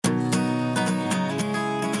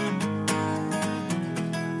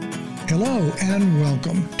Hello and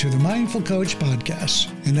welcome to the Mindful Coach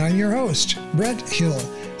Podcast. And I'm your host, Brett Hill.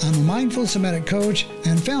 I'm a mindful somatic coach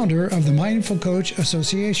and founder of the Mindful Coach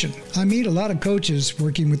Association. I meet a lot of coaches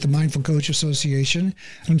working with the Mindful Coach Association.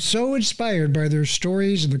 I'm so inspired by their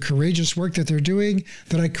stories and the courageous work that they're doing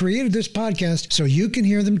that I created this podcast so you can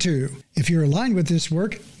hear them too. If you're aligned with this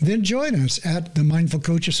work, then join us at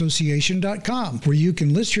themindfulcoachassociation.com, where you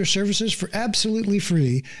can list your services for absolutely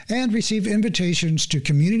free and receive invitations to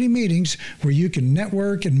community meetings where you can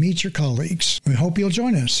network and meet your colleagues. We hope you'll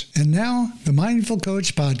join us. And now, the Mindful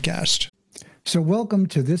Coach Podcast. So welcome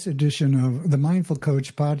to this edition of the Mindful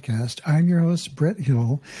Coach Podcast. I'm your host, Brett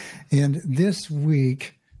Hill, and this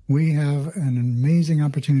week we have an amazing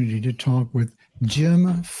opportunity to talk with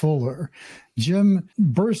Jim Fuller. Jim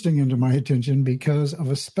bursting into my attention because of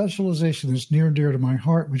a specialization that's near and dear to my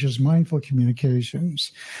heart, which is mindful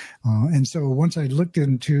communications. And so once I looked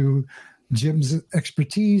into Jim's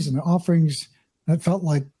expertise and offerings, I felt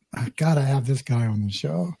like I've got to have this guy on the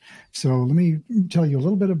show. So let me tell you a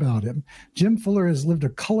little bit about him. Jim Fuller has lived a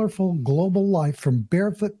colorful global life from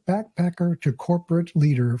barefoot backpacker to corporate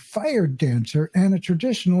leader, fire dancer, and a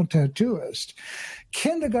traditional tattooist.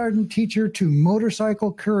 Kindergarten teacher to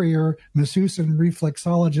motorcycle courier, masseuse and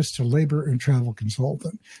reflexologist to labor and travel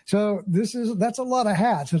consultant. So that's a lot of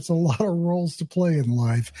hats. It's a lot of roles to play in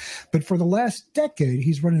life. But for the last decade,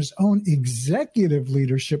 he's run his own executive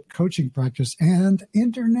leadership coaching practice and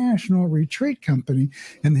international retreat company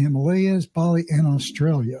in the Himalayas, Bali, and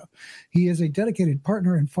Australia. He is a dedicated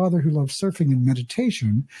partner and father who loves surfing and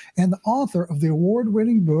meditation, and the author of the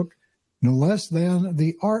award-winning book, no less than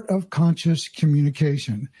The Art of Conscious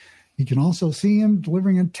Communication. You can also see him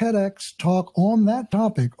delivering a TEDx talk on that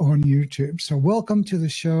topic on YouTube. So welcome to the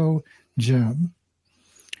show, Jim.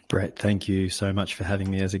 Brett, thank you so much for having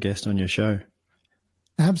me as a guest on your show.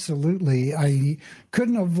 Absolutely. I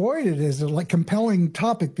couldn't avoid it as a compelling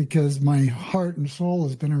topic because my heart and soul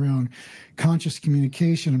has been around conscious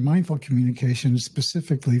communication and mindful communication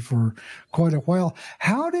specifically for quite a while.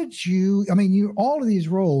 How did all of these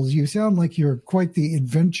roles, you sound like you're quite the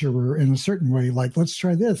adventurer in a certain way, like let's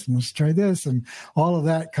try this and let's try this and all of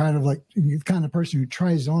that, kind of like you're the kind of person who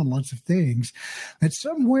tries on lots of things. And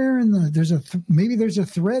somewhere in there's a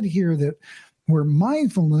thread here that where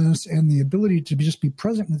mindfulness and the ability to just be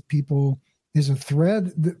present with people is a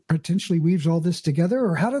thread that potentially weaves all this together?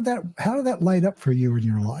 Or how did that light up for you in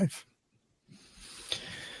your life?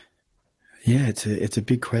 Yeah, it's a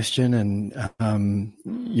big question. And,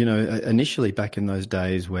 initially back in those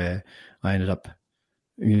days where I ended up,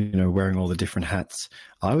 wearing all the different hats,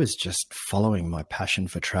 I was just following my passion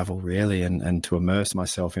for travel really and to immerse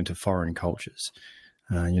myself into foreign cultures.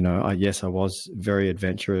 I was very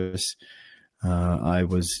adventurous. I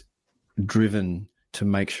was driven to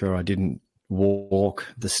make sure I didn't walk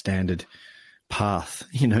the standard path,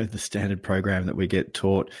 the standard program that we get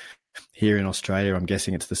taught here in Australia. I'm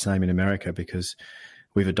guessing it's the same in America because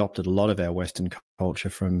we've adopted a lot of our Western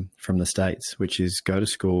culture from the States, which is go to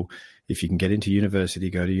school. If you can get into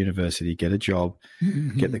university, go to university, get a job,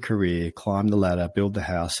 get the career, climb the ladder, build the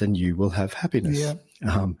house, and you will have happiness. Yeah.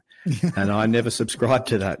 And I never subscribed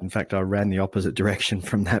to that. In fact, I ran the opposite direction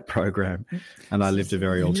from that program, and I lived a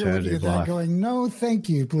very alternative life. Going, no, thank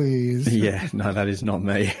you, please. Yeah, no, that is not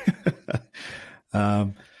me.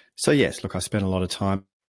 So yes, look, I spent a lot of time,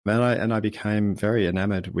 and I became very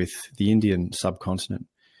enamored with the Indian subcontinent,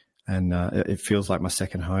 and it feels like my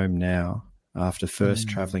second home now. After first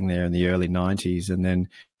traveling there in the early 90s, and then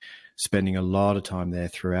spending a lot of time there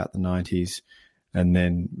throughout the 90s, and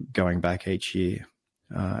then going back each year.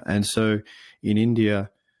 And so in India,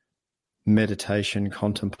 meditation,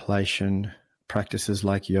 contemplation, practices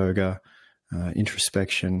like yoga,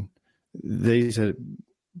 introspection, these are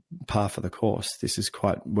par for the course. This is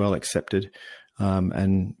quite well accepted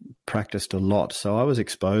and practiced a lot. So I was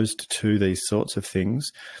exposed to these sorts of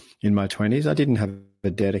things in my 20s. I didn't have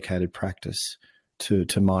a dedicated practice to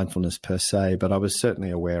mindfulness per se, but I was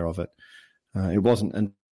certainly aware of it. It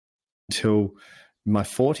wasn't until my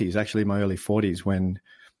 40s, actually my early 40s, when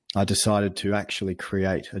I decided to actually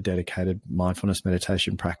create a dedicated mindfulness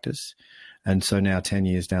meditation practice. And so now 10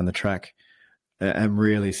 years down the track, I'm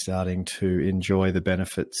really starting to enjoy the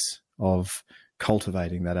benefits of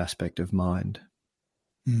cultivating that aspect of mind.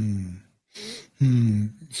 So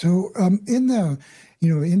in the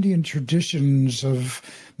Indian traditions of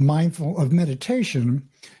meditation,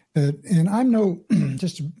 and I'm no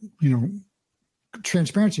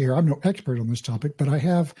transparency here, I'm no expert on this topic, but I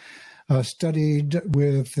have studied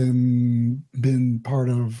with and been part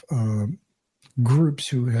of groups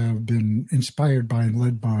who have been inspired by and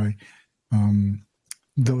led by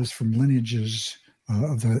those from lineages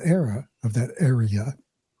of the era of that area.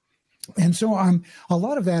 And so a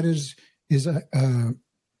lot of that is a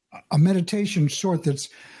meditation sort that's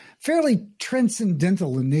fairly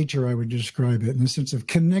transcendental in nature, I would describe it, in the sense of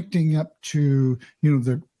connecting up to,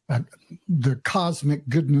 the cosmic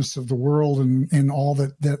goodness of the world and all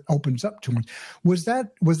that opens up to it. Was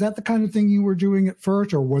that the kind of thing you were doing at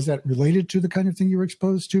first, or was that related to the kind of thing you were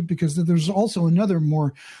exposed to? Because there's also another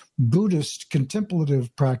more Buddhist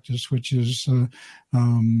contemplative practice, which is,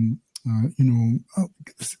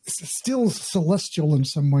 still celestial in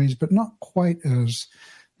some ways, but not quite as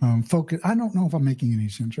focused. I don't know if I'm making any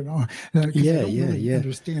sense at all. I don't really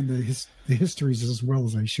understand the histories as well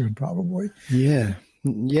as I should, probably. Yeah.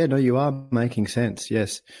 Yeah, no, you are making sense.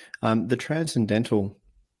 Yes. The transcendental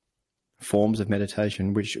forms of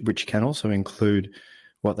meditation, which can also include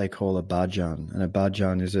what they call a bhajan. And a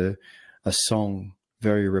bhajan is a song,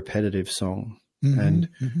 very repetitive song. Mm-hmm, and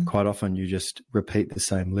quite often you just repeat the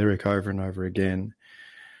same lyric over and over again.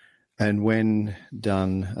 And when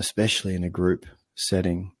done, especially in a group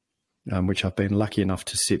setting, which I've been lucky enough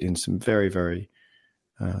to sit in some very, very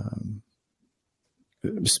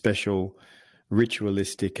special,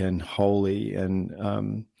 ritualistic and holy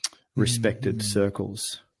and respected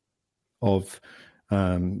circles of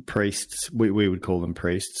priests. We would call them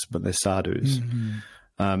priests, but they're sadhus,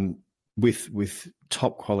 with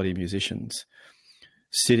top quality musicians,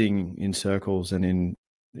 sitting in circles and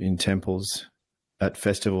in temples at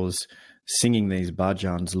festivals, singing these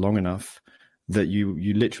bhajans long enough that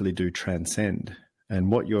you literally do transcend.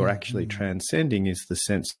 And what you're actually transcending is the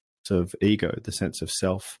sense of ego, the sense of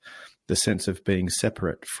self, the sense of being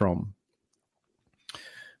separate from,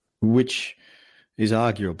 which is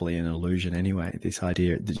arguably an illusion anyway. This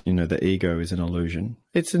idea that, the ego is an illusion.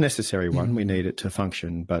 It's a necessary one. We need it to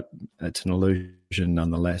function, but it's an illusion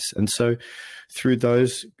nonetheless. And so through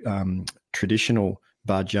those traditional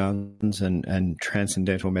bhajans and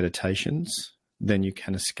transcendental meditations, then you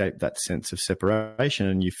can escape that sense of separation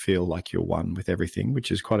and you feel like you're one with everything,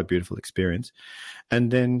 which is quite a beautiful experience. And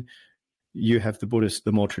then you have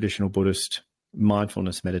the more traditional Buddhist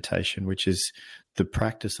mindfulness meditation, which is the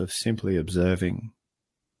practice of simply observing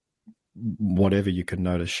whatever you can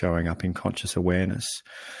notice showing up in conscious awareness.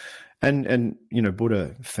 And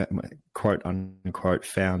Buddha, quote unquote,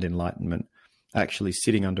 found enlightenment actually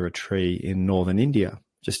sitting under a tree in northern India,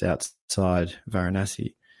 just outside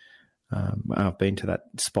Varanasi. I've been to that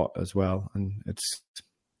spot as well, and it's,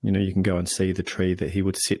 you can go and see the tree that he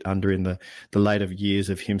would sit under in the later years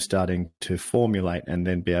of him starting to formulate and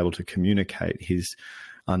then be able to communicate his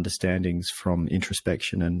understandings from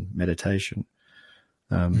introspection and meditation.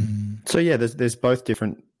 So yeah, there's both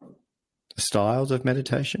different styles of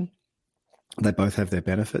meditation. They both have their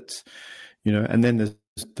benefits, and then there's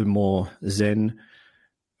the more Zen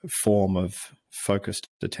form of focused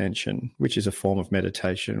attention, which is a form of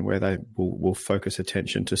meditation where they will focus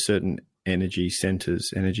attention to certain energy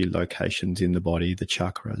centers, energy locations in the body, the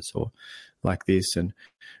chakras, or like this. And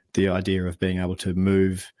the idea of being able to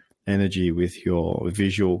move energy with your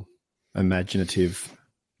visual, imaginative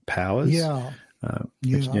powers. I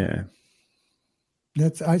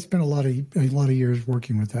spent a lot of years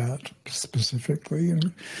working with that specifically,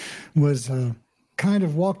 and was kind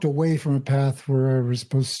of walked away from a path where I was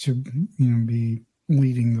supposed to, be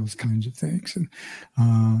leading those kinds of things, and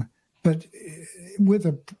but with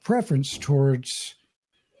a preference towards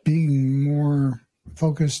being more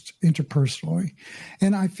focused interpersonally.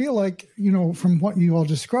 And I feel like, from what you all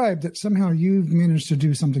described, that somehow you've managed to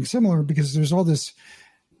do something similar, because there's all this,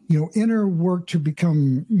 inner work to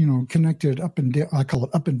become, connected up and down. I call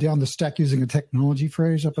it up and down the stack, using a technology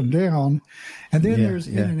phrase, up and down. And then there's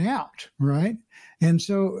in and out, right? And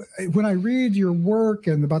so when I read your work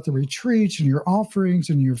and about the retreats and your offerings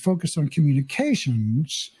and your focus on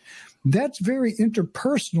communications, that's very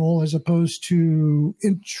interpersonal as opposed to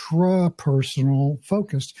intrapersonal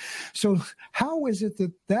focused. So how is it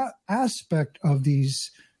that aspect of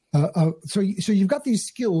these, so you've got these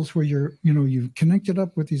skills where you've connected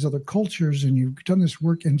up with these other cultures and you've done this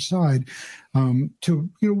work inside to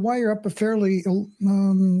wire up a fairly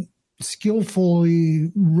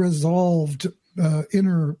skillfully resolved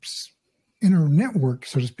inner network,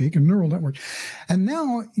 so to speak, a neural network. And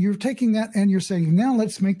now you're taking that and you're saying, now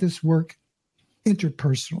let's make this work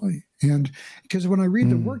interpersonally. And because when I read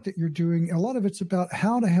the work that you're doing, a lot of it's about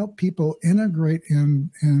how to help people integrate and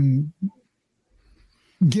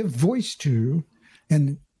give voice to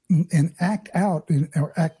and act out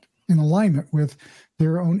or act in alignment with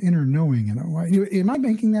their own inner knowing in a way. Am I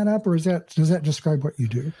making that up, or does that describe what you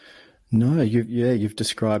do? No, you've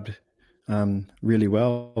described really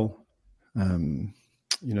well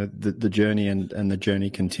the journey and the journey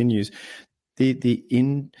continues. The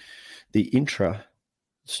intra,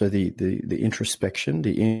 so the introspection,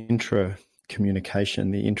 the intra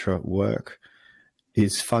communication, the intra work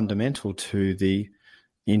is fundamental to the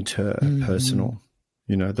interpersonal.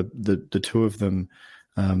 The two of them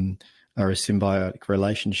are a symbiotic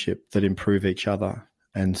relationship that improve each other.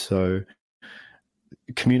 And so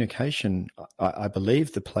communication, I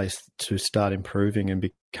believe the place to start improving and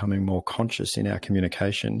becoming more conscious in our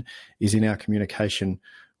communication is in our communication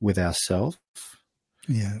with ourselves,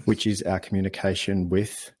 which is our communication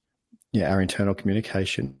with our internal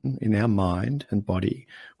communication in our mind and body,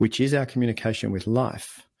 which is our communication with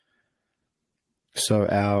life. So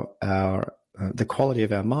the quality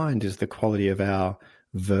of our mind is the quality of our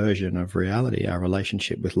version of reality, our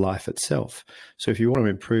relationship with life itself. So if you want to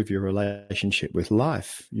improve your relationship with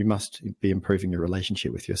life, you must be improving your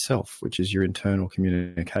relationship with yourself, which is your internal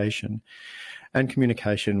communication, and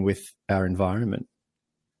communication with our environment,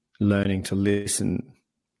 learning to listen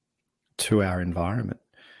to our environment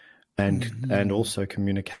and also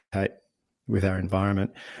communicate with our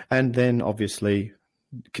environment. And then obviously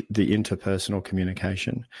the interpersonal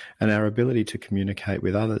communication and our ability to communicate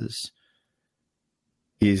with others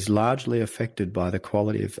is largely affected by the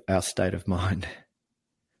quality of our state of mind.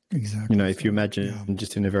 Exactly. If you imagine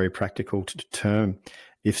just in a very practical term,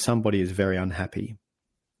 if somebody is very unhappy,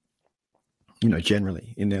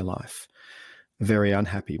 generally in their life, very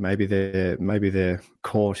unhappy, maybe they're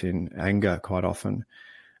caught in anger quite often,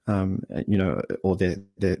 or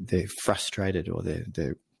they're frustrated, or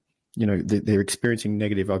they're experiencing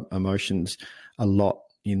negative emotions a lot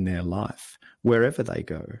in their life, wherever they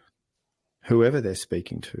go. Whoever they're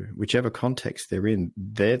speaking to, whichever context they're in,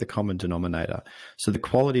 they're the common denominator. So the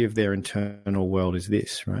quality of their internal world is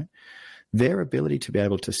this, right? Their ability to be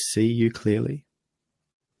able to see you clearly,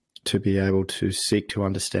 to be able to seek to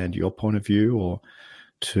understand your point of view, or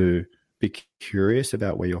to be curious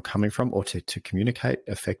about where you're coming from, or to communicate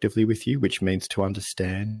effectively with you, which means to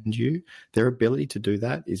understand you. Their ability to do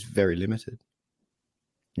that is very limited,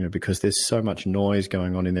 because there's so much noise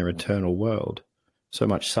going on in their internal world, so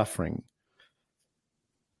much suffering.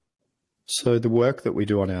 So the work that we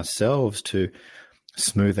do on ourselves to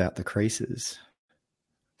smooth out the creases,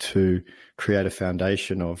 to create a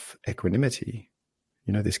foundation of equanimity,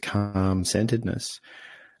 this calm centeredness,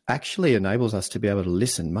 actually enables us to be able to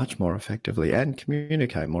listen much more effectively and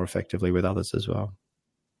communicate more effectively with others as well.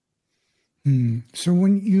 So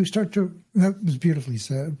when you start to, that was beautifully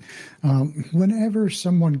said, whenever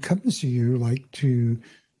someone comes to you, like to,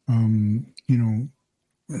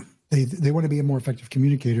 they want to be a more effective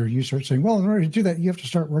communicator, you start saying, well, in order to do that, you have to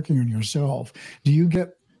start working on yourself. Do you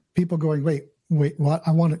get people going, wait, what?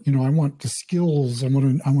 I want I want the skills. I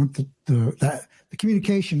want the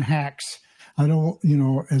communication hacks. I don't,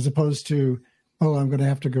 as opposed to, I'm going to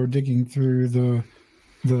have to go digging through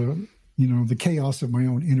the chaos of my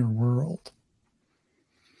own inner world.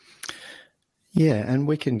 Yeah. And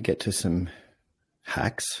we can get to some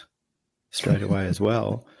hacks straight away as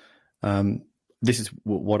well. This is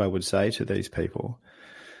what I would say to these people.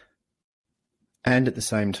 And at the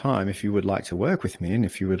same time, if you would like to work with me and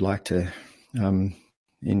if you would like to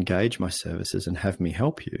engage my services and have me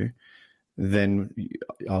help you, then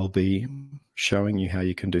I'll be showing you how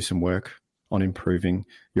you can do some work on improving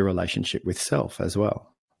your relationship with self as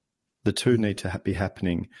well. The two need to be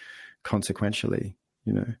happening consequentially,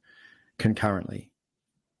 concurrently.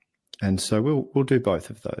 And so we'll do both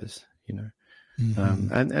of those,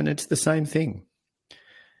 and it's the same thing.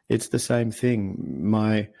 It's the same thing.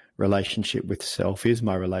 My relationship with self is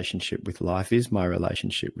my relationship with life, is my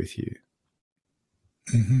relationship with you.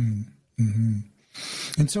 Mm-hmm. Mm-hmm.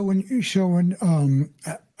 And so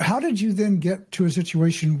how did you then get to a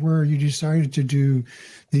situation where you decided to do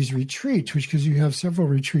these retreats, because you have several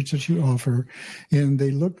retreats that you offer and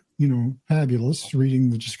they look, fabulous, reading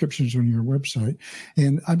the descriptions on your website.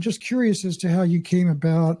 And I'm just curious as to how you came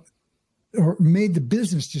about or made the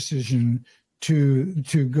business decision to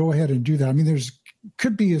go ahead and do that. I mean,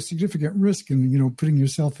 could be a significant risk in, putting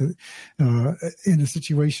yourself in a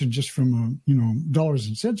situation just from a, dollars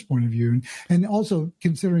and cents point of view. And also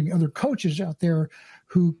considering other coaches out there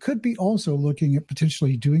who could be also looking at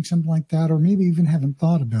potentially doing something like that, or maybe even haven't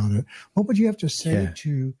thought about it. What would you have to say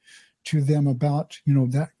to them about,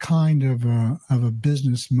 that kind of a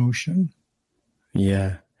business motion?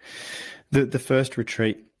 Yeah. The first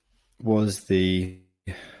retreat was the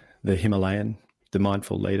Himalayan, the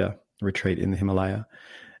Mindful Leader retreat in the Himalaya.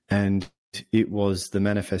 And it was the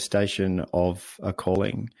manifestation of a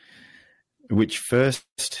calling, which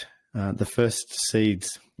the first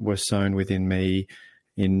seeds were sown within me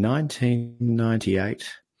in 1998,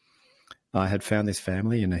 I had found this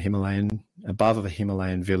family in above a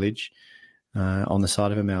Himalayan village on the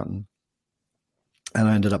side of a mountain. And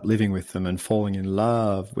I ended up living with them and falling in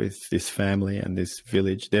love with this family and this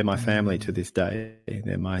village. They're my family to this day.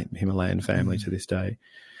 They're my Himalayan family to this day.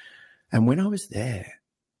 And when I was there,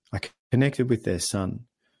 I connected with their son.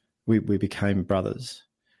 We became brothers.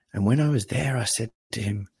 And when I was there, I said to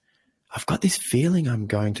him, I've got this feeling I'm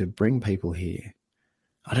going to bring people here.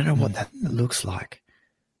 I don't know what that looks like,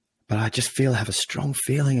 but I just I have a strong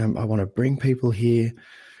feeling I want to bring people here.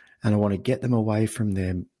 And I want to get them away from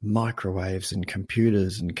their microwaves and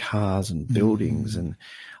computers and cars and buildings. And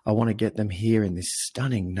I want to get them here in this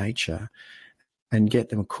stunning nature and get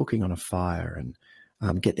them cooking on a fire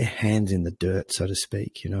and get their hands in the dirt, so to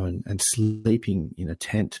speak, and sleeping in a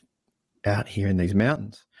tent out here in these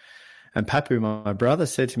mountains. And Papu, my brother,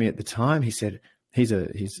 said to me at the time, he said, he's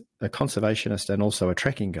a conservationist and also a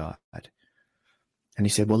trekking guide. And he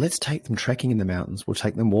said, well, let's take them trekking in the mountains. We'll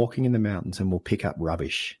take them walking in the mountains and we'll pick up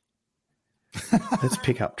rubbish. Let's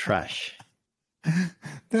pick up trash.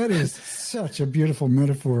 That is such a beautiful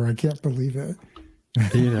metaphor. I can't believe it.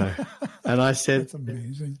 And I said, that's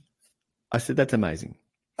amazing. I said, that's amazing.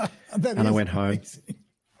 And I went home.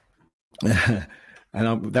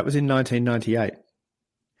 And that was in 1998.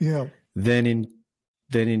 Yeah. Then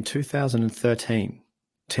in 2013,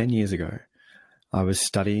 10 years ago, I was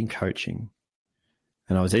studying coaching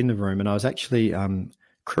and I was in the room and I was actually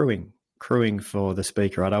crewing for the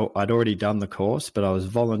speaker. I'd already done the course, but I was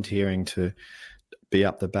volunteering to be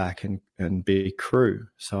up the back and be crew.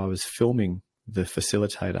 So I was filming the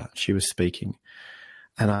facilitator. She was speaking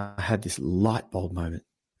and I had this light bulb moment.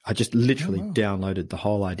 I just literally downloaded the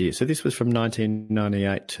whole idea. So this was from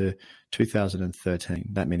 1998 to 2013,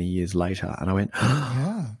 that many years later. And I went,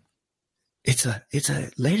 it's a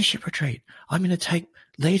leadership retreat. I'm going to take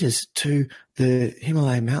leaders to the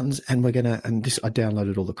Himalayan mountains and I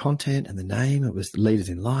downloaded all the content and the name. It was Leaders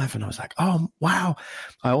in Life. And I was like, oh, wow.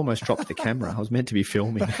 I almost dropped the camera. I was meant to be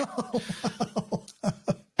filming.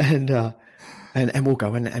 And we'll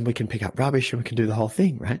go in and we can pick up rubbish and we can do the whole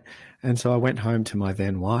thing, right? And so I went home to my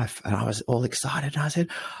then wife and I was all excited. And I said,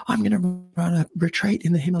 I'm going to run a retreat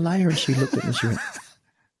in the Himalaya. And she looked at me and she went,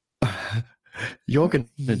 you're going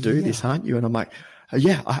to do this, aren't you? And I'm like,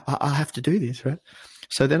 yeah, I have to do this, right?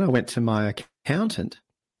 So then I went to my accountant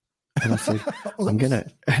and I said, I'm going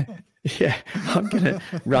to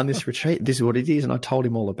run this retreat. This is what it is. And I told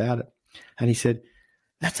him all about it. And he said,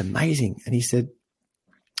 that's amazing. And he said,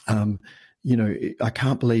 I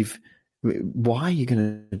can't believe, why are you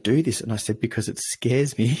going to do this? And I said, because it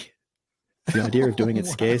scares me. The idea of doing it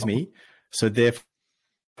scares me. So therefore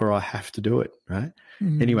I have to do it, right?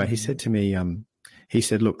 Anyway, he said to me,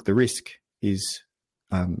 look, the risk is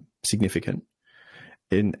significant.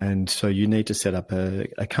 And so you need to set up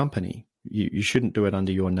a company. You shouldn't do it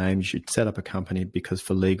under your name. You should set up a company because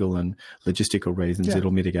for legal and logistical reasons,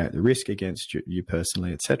 it'll mitigate the risk against you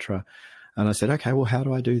personally, etc. And I said, okay, well, how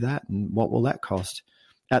do I do that? And what will that cost?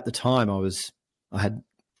 At the time, I had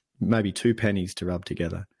maybe 2 pennies to rub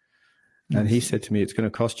together. And he said to me, it's going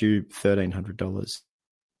to cost you $1,300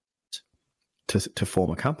 to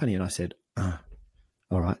form a company. And I said,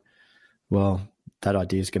 all right, well, that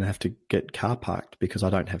idea is going to have to get car parked because I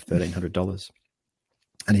don't have $1,300.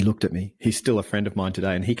 And he looked at me. He's still a friend of mine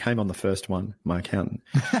today. And he came on the first one, my accountant.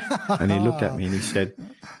 And he looked at me and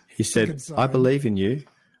he said, I believe in you.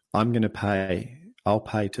 I'm going to pay. I'll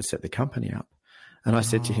pay to set the company up. And I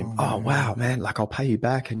said to him, oh, wow, man, like I'll pay you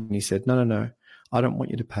back. And he said, no, I don't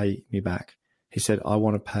want you to pay me back. He said, I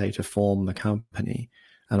want to pay to form the company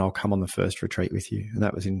and I'll come on the first retreat with you. And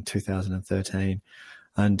that was in 2013.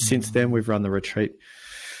 And since then we've run the retreat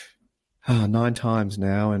 9 times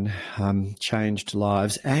now and changed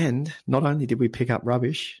lives. And not only did we pick up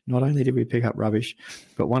rubbish,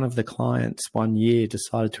 but one of the clients one year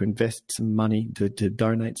decided to invest some money, to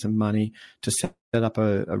donate some money to set up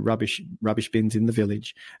a rubbish bins in the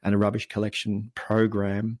village and a rubbish collection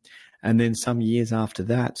program. And then some years after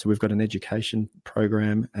that, so we've got an education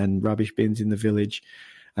program and rubbish bins in the village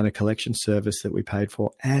and a collection service that we paid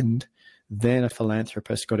for. And then a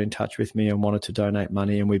philanthropist got in touch with me and wanted to donate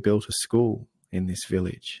money, and we built a school in this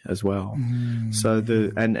village as well. So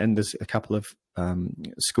and there's a couple of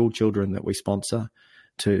school children that we sponsor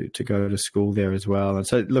to go to school there as well. And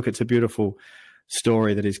so look, it's a beautiful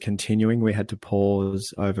story that is continuing. We had to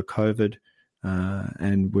pause over COVID,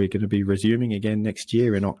 and we're going to be resuming again next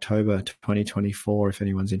year in October 2024 if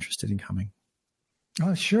anyone's interested in coming.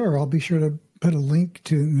 Oh, sure. I'll be sure to put a link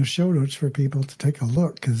to in the show notes for people to take a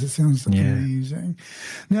look because it sounds amazing.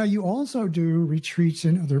 Now, you also do retreats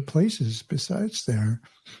in other places besides there.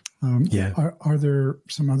 Are there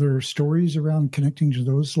some other stories around connecting to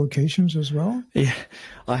those locations as well? Yeah,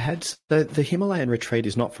 I had the Himalayan retreat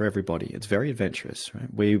is not for everybody. It's very adventurous.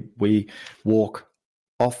 Right? We walk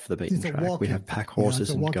off the beaten track. We have pack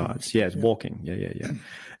horses and guides. Yeah, it's walking. Yeah.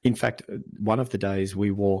 In fact, one of the days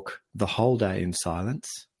we walk the whole day in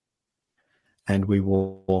silence, and we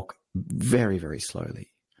walk very, very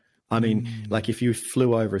slowly. I mean, like if you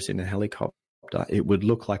flew over us in a helicopter, it would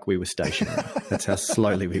look like we were stationary. That's how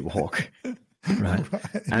slowly we walk, right?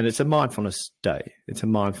 And it's a mindfulness day. It's a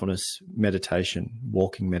mindfulness meditation,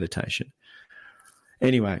 walking meditation.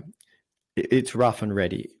 Anyway, it's rough and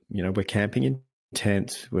ready. You know, we're camping in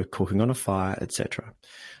tents, we're cooking on a fire, etc.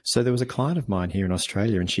 So there was a client of mine here in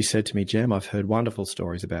Australia, and she said to me, "Jem, I've heard wonderful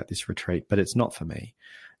stories about this retreat, but it's not for me.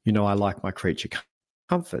 You know, I like my creature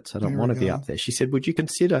comforts. I don't want to be up there." She said, would you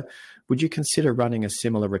consider running a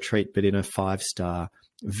similar retreat, but in a 5-star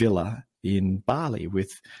villa in Bali with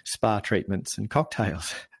spa treatments and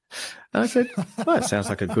cocktails? And I said, well, that sounds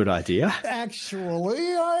like a good idea.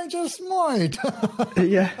 Actually, I just might.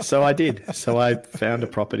 Yeah, so I did. So I found a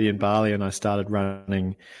property in Bali and I started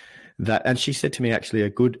running that. And she said to me, actually, a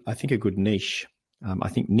good niche. I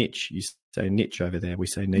think niche, you say niche over there. We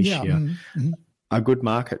say niche here. Mm-hmm. A good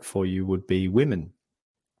market for you would be women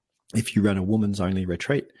if you run a woman's only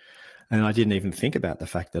retreat. And I didn't even think about the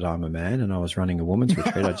fact that I'm a man and I was running a woman's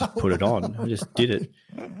retreat. I just put it on. I just did it.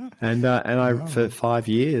 And for 5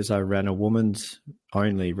 years, I ran a woman's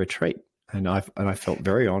only retreat. And I felt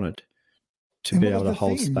very honored to be able to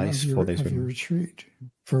hold space for these women. Your retreat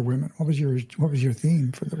for women. What was your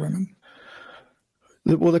theme for the women?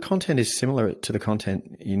 Well, the content is similar to the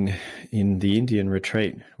content in the Indian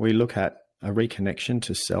retreat. We look at a reconnection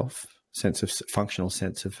to self, functional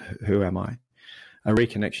sense of who am I, a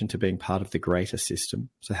reconnection to being part of the greater system.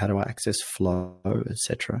 So how do I access flow,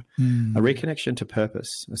 etc. A reconnection to purpose,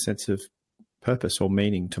 a sense of purpose or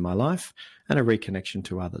meaning to my life, and a reconnection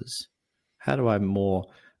to others. How do I more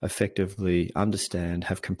effectively understand,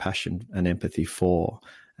 have compassion and empathy for,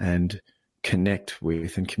 and connect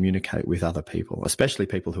with and communicate with other people, especially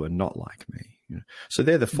people who are not like me. You know? So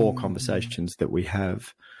they're the 4 conversations that we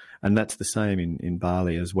have. And that's the same in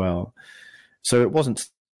Bali as well. So it wasn't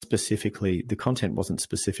the content wasn't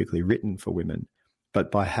specifically written for women,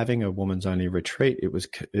 but by having a woman's only retreat, it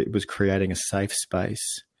was creating a safe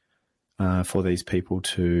space for these people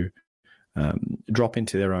to drop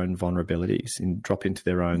into their own vulnerabilities and drop into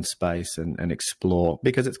their own space and explore,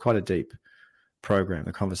 because it's quite a deep program.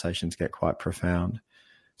 The conversations get quite profound.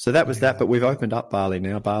 So that was that, but we've opened up Bali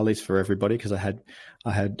now. Bali's for everybody, because I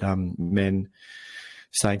had men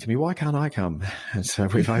saying to me, why can't I come? And so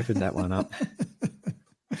we've opened that one up.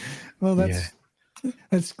 Well,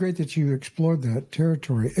 that's great that you explored that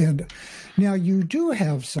territory. And now you do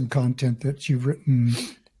have some content that you've written.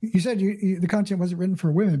 You said the content wasn't written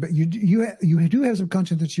for women, but you do have some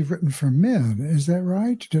content that you've written for men. Is that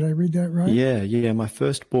right? Did I read that right? Yeah. My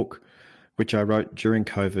first book, which I wrote during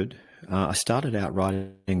COVID, I started out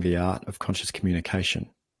writing The Art of Conscious Communication,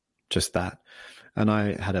 just that. And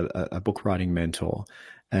I had a book writing mentor,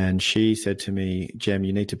 and she said to me, Jem,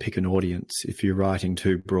 you need to pick an audience. If you're writing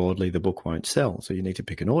too broadly, the book won't sell. So you need to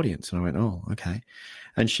pick an audience. And I went, oh, okay.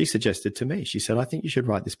 And she suggested to me, she said, I think you should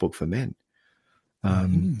write this book for men.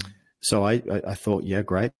 So I thought, yeah,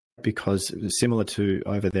 great. Because similar to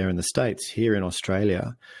over there in the States, here in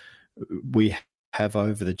Australia, we have,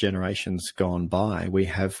 over the generations gone by, we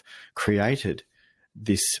have created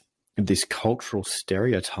this cultural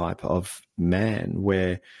stereotype of man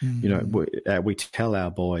where, you know, we tell our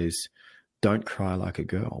boys, don't cry like a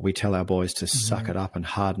girl. We tell our boys to suck it up and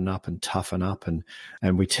harden up and toughen up. And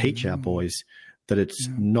we teach our boys that it's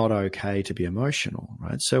not okay to be emotional,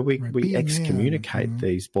 right? So we excommunicate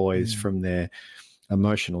these boys from their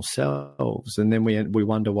emotional selves. And then we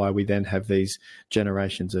wonder why we then have these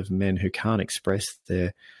generations of men who can't express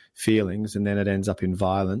their feelings, and then it ends up in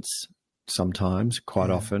violence sometimes, quite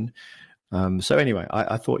often. So anyway,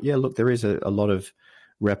 I thought, look, there is a lot of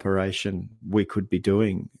reparation we could be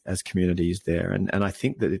doing as communities there. And I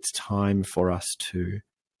think that it's time for us to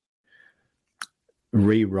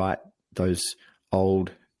rewrite those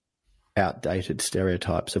old, outdated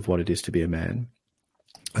stereotypes of what it is to be a man.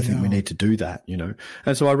 I think we need to do that, you know.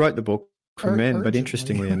 And so I wrote the book for men, but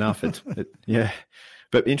interestingly enough,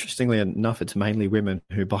 But interestingly enough, it's mainly women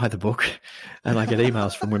who buy the book, and I get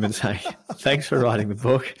emails from women saying, "Thanks for writing the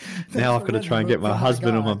book. Now I've got to try and get my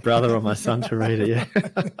husband or my brother or my son to read it." Yeah.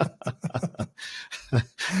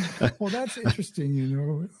 Well, that's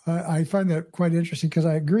interesting. I find that quite interesting because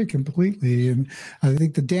I agree completely, and I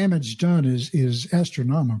think the damage done is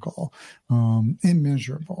astronomical,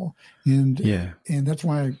 immeasurable, and that's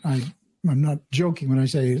why I'm not joking when I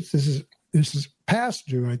say this is past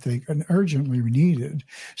due, I think, and urgently needed.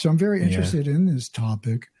 So I'm very interested in this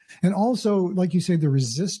topic. And also, like you say, the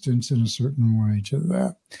resistance in a certain way to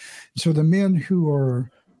that. So the men who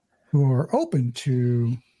are open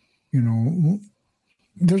to,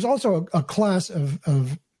 there's also a class of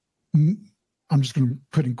I'm just going to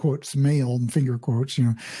put in quotes, male and finger quotes,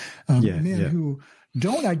 men who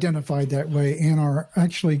don't identify that way and are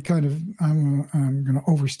actually kind of, I'm going to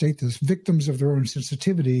overstate this, victims of their own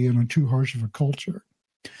sensitivity in a too harsh of a culture.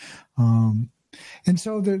 And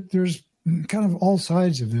so there's kind of all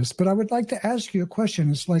sides of this, but I would like to ask you a question.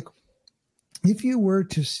 It's like, if you were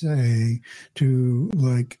to say to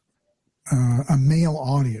like a male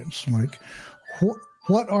audience, like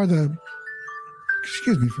what are the,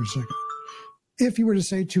 excuse me for a second. If you were to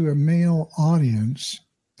say to a male audience,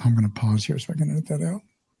 I'm going to pause here so I can edit that out.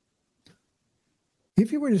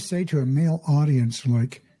 If you were to say to a male audience,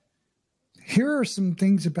 like, here are some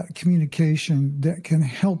things about communication that can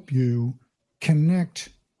help you connect,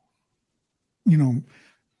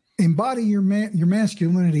 embody your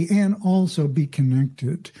masculinity and also be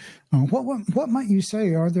connected. What might you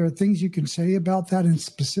say? Are there things you can say about that in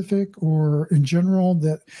specific or in general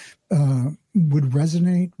that would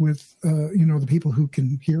resonate with, the people who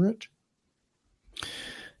can hear it?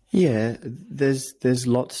 Yeah, there's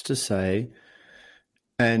lots to say,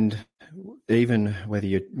 and even whether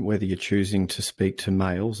you're choosing to speak to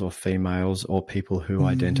males or females or people who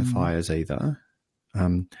identify as either,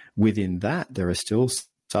 within that there are still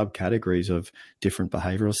subcategories of different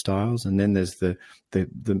behavioral styles, and then there's the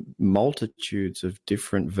multitudes of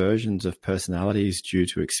different versions of personalities due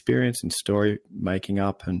to experience and story making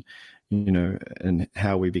up, and and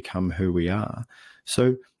how we become who we are.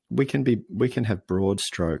 So we can have broad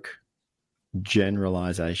stroke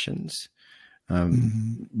generalizations,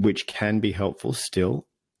 which can be helpful still,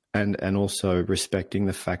 and also respecting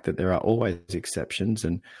the fact that there are always exceptions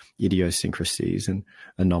and idiosyncrasies and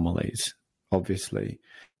anomalies, obviously.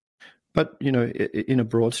 But, in a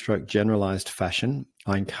broad stroke generalized fashion,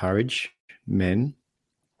 I encourage men,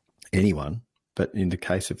 anyone, but in the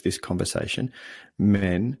case of this conversation,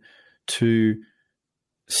 men to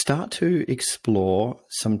start to explore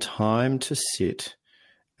some time to sit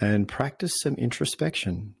and practice some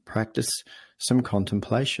introspection, practice some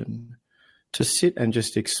contemplation, to sit and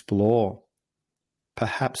just explore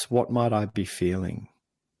perhaps what might I be feeling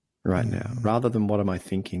right now, rather than what am I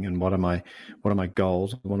thinking and what are my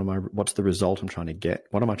goals, what's the result I'm trying to get,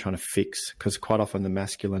 what am I trying to fix? Because quite often the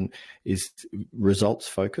masculine is results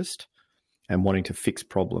focused and wanting to fix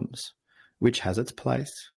problems, which has its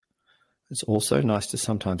place. It's also nice to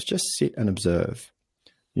sometimes just sit and observe,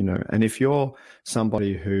 and if you're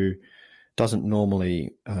somebody who doesn't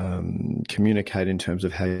normally communicate in terms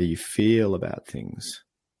of how you feel about things,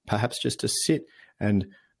 perhaps just to sit and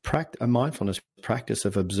practice a mindfulness practice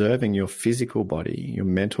of observing your physical body, your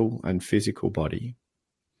mental and physical body.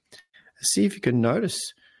 See if you can notice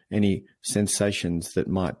any sensations that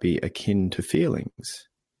might be akin to feelings.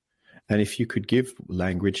 And if you could give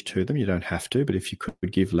language to them, you don't have to, but if you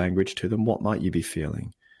could give language to them, what might you be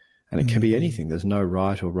feeling? And it can be anything. There's no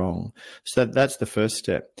right or wrong. So that's the first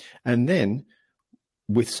step. And then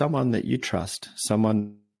with someone that you trust,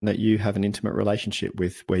 someone that you have an intimate relationship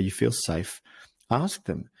with where you feel safe, ask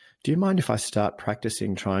them, do you mind if I start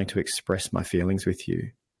practicing trying to express my feelings with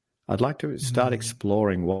you? I'd like to start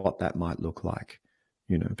exploring what that might look like.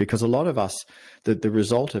 Because a lot of us, the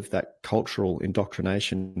result of that cultural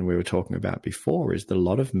indoctrination we were talking about before is that a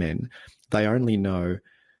lot of men, they only know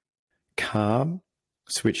calm,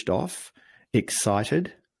 switched off,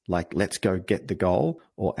 excited, like let's go get the goal,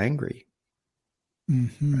 or angry.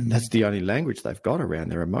 That's the only language they've got around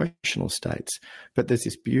their emotional states. But there's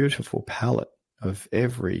this beautiful palette of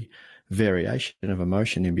every variation of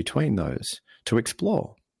emotion in between those to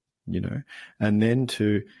explore, and then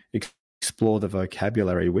to explore the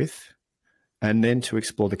vocabulary with, and then to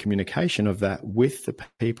explore the communication of that with the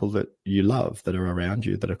people that you love, that are around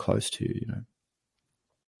you, that are close to you,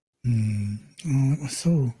 Oh,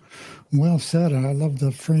 so well said. I love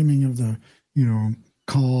the framing of the,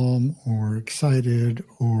 calm or excited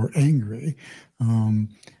or angry,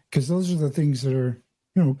 because those are the things that are,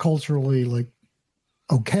 culturally like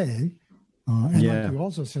okay. And like you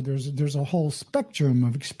also said, there's a whole spectrum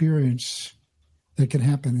of experience that can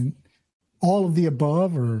happen in all of the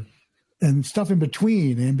above and stuff in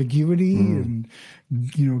between, ambiguity and,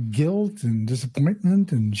 guilt and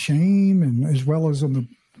disappointment and shame, and as well as on the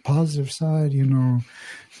positive side,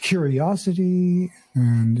 curiosity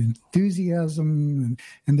and enthusiasm.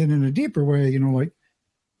 And then in a deeper way, the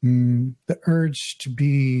urge to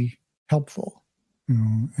be helpful,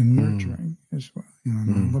 and nurturing as well.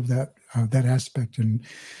 And I love that aspect in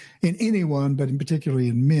anyone, but in particularly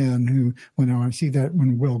in men who, when I see that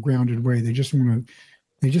in a well-grounded way, they just want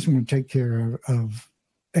to take care of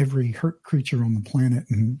every hurt creature on the planet,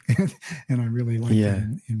 and I really like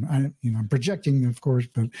that. I'm projecting, of course,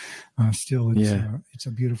 but still, it's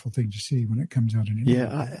a beautiful thing to see when it comes out in it.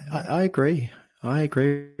 I agree. I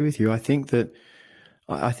agree with you. I think that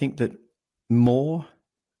more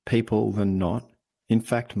people than not, in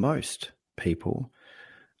fact, most people,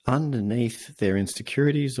 underneath their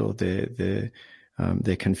insecurities or their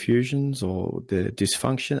confusions or their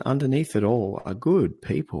dysfunction, underneath it all are good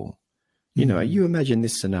people. You imagine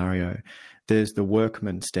this scenario. There's the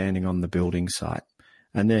workman standing on the building site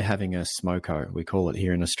and they're having a smoko. We call it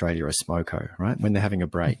here in Australia a smoko, right? When they're having a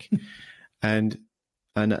break. and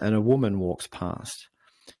a woman walks past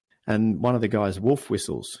and one of the guys wolf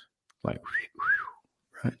whistles, like,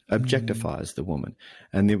 right? Objectifies the woman.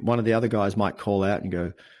 And one of the other guys might call out and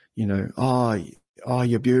go, oh,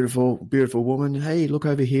 you're beautiful, beautiful woman. Hey, look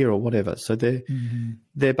over here or whatever. So they're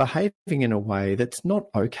behaving in a way that's not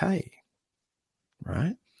okay.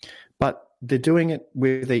 Right. But they're doing it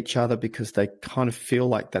with each other because they kind of feel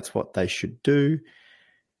like that's what they should do.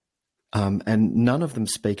 And none of them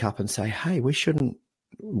speak up and say, hey, we shouldn't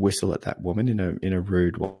whistle at that woman in a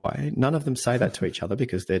rude way. None of them say that to each other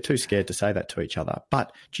because they're too scared to say that to each other.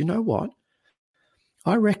 But do you know what?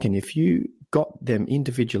 I reckon if you got them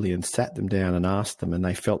individually and sat them down and asked them and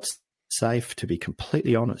they felt safe to be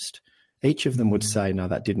completely honest, each of them would say, no,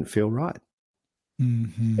 that didn't feel right.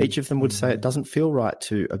 Each of them would say it doesn't feel right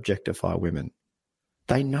to objectify women.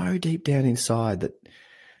 They know deep down inside that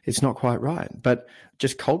it's not quite right. But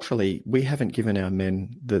just culturally, we haven't given our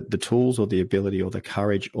men the tools or the ability or the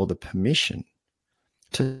courage or the permission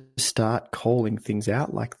to start calling things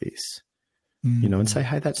out like this, and say,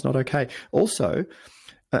 hey, that's not okay. Also,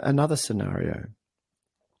 another scenario,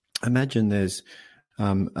 imagine there's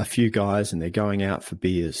a few guys and they're going out for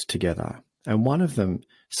beers together and one of them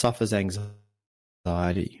suffers anxiety,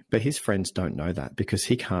 but his friends don't know that because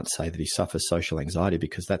he can't say that he suffers social anxiety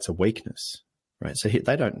because that's a weakness, right? So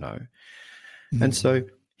they don't know. And so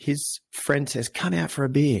his friend says, come out for a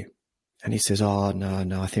beer. And he says, oh,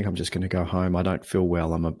 no, I think I'm just going to go home. I don't feel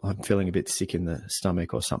well. I'm feeling a bit sick in the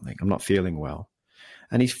stomach or something. I'm not feeling well.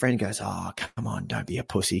 And his friend goes, oh, come on, don't be a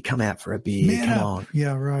pussy. Come out for a beer. Man come up. on.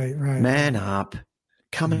 Yeah, right. Man up.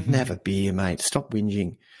 Come and have a beer, mate. Stop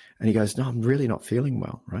whinging. And he goes, no, I'm really not feeling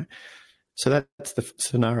well, right? So that's the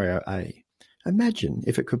scenario A. Imagine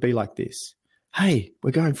if it could be like this. Hey,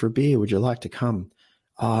 we're going for a beer. Would you like to come?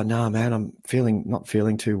 Oh, no, man, I'm not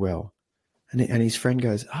feeling too well. And his friend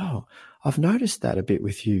goes, oh, I've noticed that a bit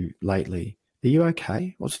with you lately. Are you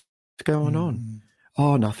okay? What's going on?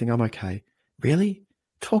 Oh, nothing. I'm okay. Really?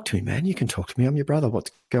 Talk to me, man. You can talk to me. I'm your brother.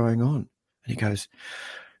 What's going on? And he goes,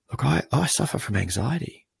 look, I suffer from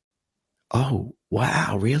anxiety. Oh,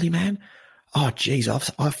 wow. Really, man? Oh, geez,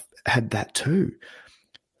 I've had that too.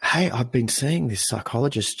 Hey, I've been seeing this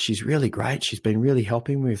psychologist. She's really great. She's been really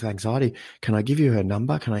helping me with anxiety. Can I give you her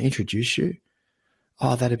number? Can I introduce you?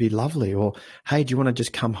 Oh, that'd be lovely. Or, hey, do you want to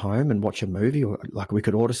just come home and watch a movie? Or like we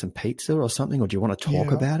could order some pizza or something? Or do you want to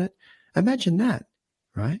talk about it? Imagine that,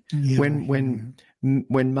 right? Yeah, when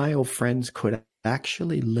male friends could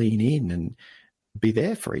actually lean in and be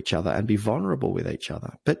there for each other and be vulnerable with each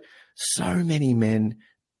other. But so many men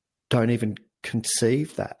don't even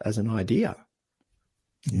conceive that as an idea.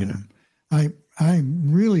 You know, I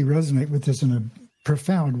really resonate with this in a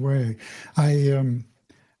profound way.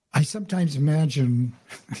 I sometimes imagine,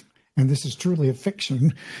 and this is truly a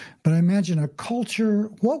fiction, but I imagine a culture.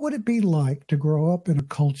 What would it be like to grow up in a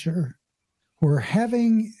culture where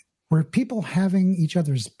people having each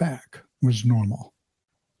other's back was normal?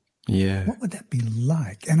 Yeah. What would that be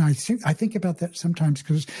like? And I think about that sometimes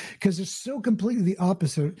because it's so completely the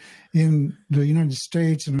opposite in the United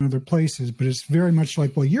States and in other places. But it's very much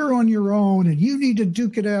like, well, you're on your own and you need to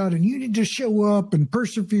duke it out and you need to show up and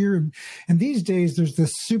persevere. And these days there's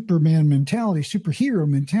this Superman mentality, superhero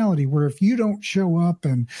mentality, where if you don't show up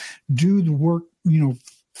and do the work,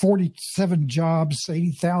 47 jobs,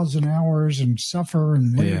 80,000 hours, and suffer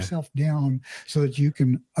and lay yourself down so that you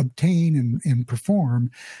can obtain and perform,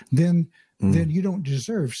 then you don't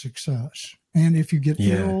deserve success. And if you get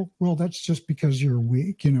ill, well, that's just because you're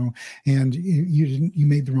weak, and you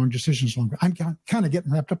made the wrong decisions longer. I'm kind of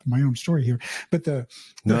getting wrapped up in my own story here, but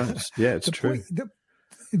it's true.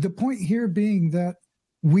 The point here being that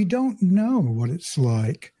we don't know what it's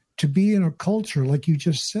like to be in a culture, like you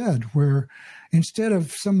just said, where instead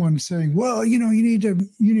of someone saying, well, you need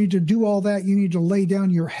to do all that, you need to lay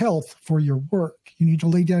down your health for your work. You need to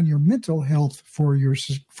lay down your mental health for your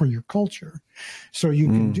culture. So you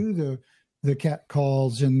can do the cat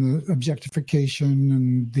calls and the objectification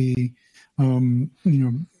and the,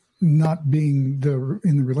 not being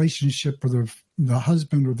in the relationship with the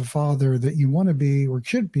husband or the father that you want to be or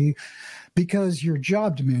should be, because your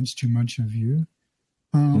job demands too much of you.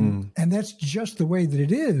 And that's just the way that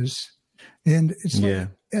it is. And it's like,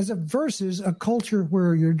 versus a culture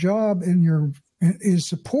where your job is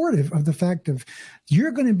supportive of the fact of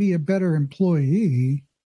you're going to be a better employee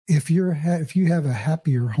if you have a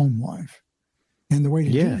happier home life. And the way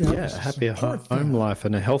to do that is a happier home life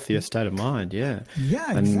and a healthier state of mind, and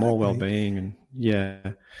exactly. more well-being, and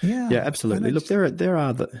absolutely. Look, there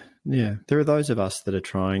are those of us that are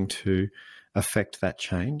trying to affect that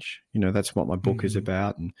change. That's what my book is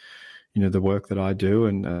about, and the work that I do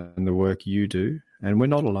and the work you do, and we're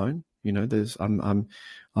not alone. I'm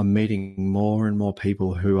meeting more and more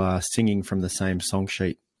people who are singing from the same song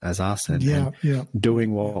sheet as us and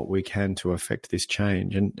doing what we can to affect this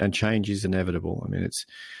change. And change is inevitable. I mean,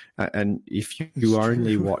 and if you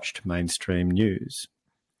only watched mainstream news,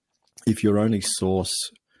 if your only source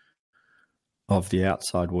of the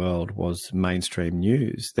outside world was mainstream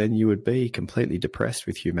news, then you would be completely depressed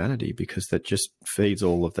with humanity, because that just feeds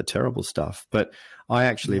all of the terrible stuff. But I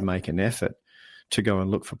actually make an effort to go and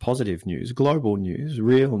look for positive news, global news,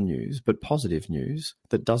 real news, but positive news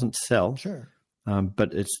that doesn't sell. Sure.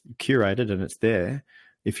 But it's curated and it's there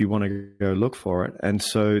if you want to go look for it. And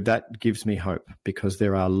so that gives me hope, because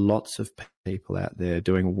there are lots of people out there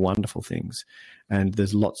doing wonderful things, and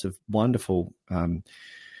there's lots of wonderful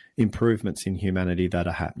improvements in humanity that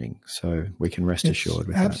are happening. So we can rest assured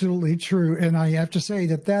with that. Absolutely true. And I have to say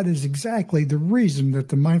that is exactly the reason that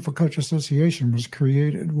the Mindful Coach Association was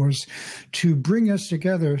created, was to bring us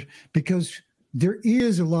together, because there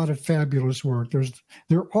is a lot of fabulous work.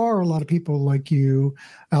 There are a lot of people like you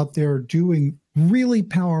out there doing really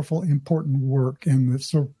powerful, important work. And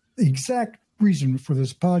the exact reason for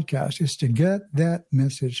this podcast is to get that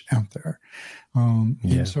message out there.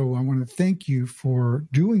 And so I want to thank you for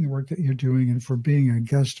doing the work that you're doing and for being a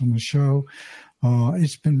guest on the show.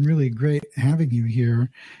 It's been really great having you here.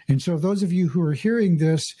 And so those of you who are hearing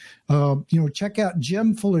this, check out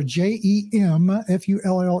Jem Fuller, JEMFULLER,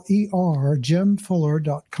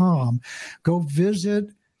 JemFuller.com. Go visit,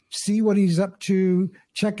 see what he's up to,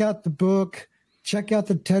 check out the book, check out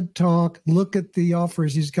the TED Talk, look at the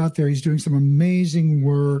offers he's got there. He's doing some amazing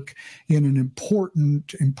work in an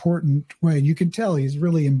important way. And you can tell he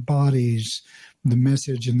really embodies the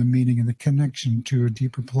message and the meaning and the connection to a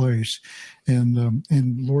deeper place. And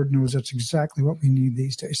Lord knows that's exactly what we need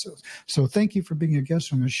these days. So thank you for being a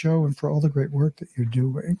guest on the show and for all the great work that you're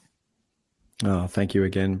doing. Oh, thank you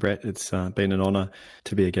again, Brett. It's been an honor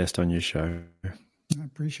to be a guest on your show. I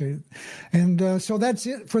appreciate it. And so that's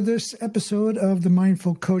it for this episode of the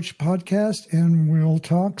Mindful Coach podcast, and we'll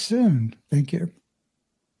talk soon. Thank you.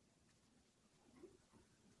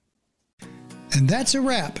 And that's a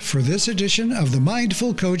wrap for this edition of the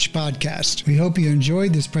Mindful Coach podcast. We hope you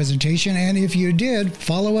enjoyed this presentation, and if you did,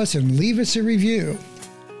 follow us and leave us a review.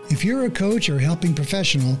 If you're a coach or helping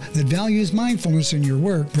professional that values mindfulness in your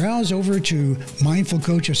work, browse over to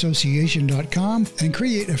mindfulcoachassociation.com and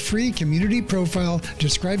create a free community profile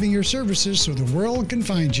describing your services so the world can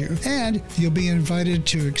find you. And you'll be invited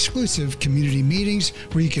to exclusive community meetings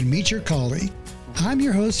where you can meet your colleague. I'm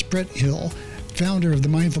your host, Brett Hill, founder of the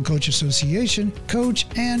Mindful Coach Association, coach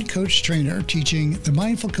and coach trainer teaching the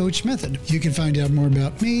Mindful Coach method. You can find out more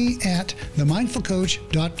about me at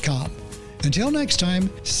themindfulcoach.com. Until next time,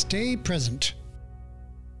 stay present.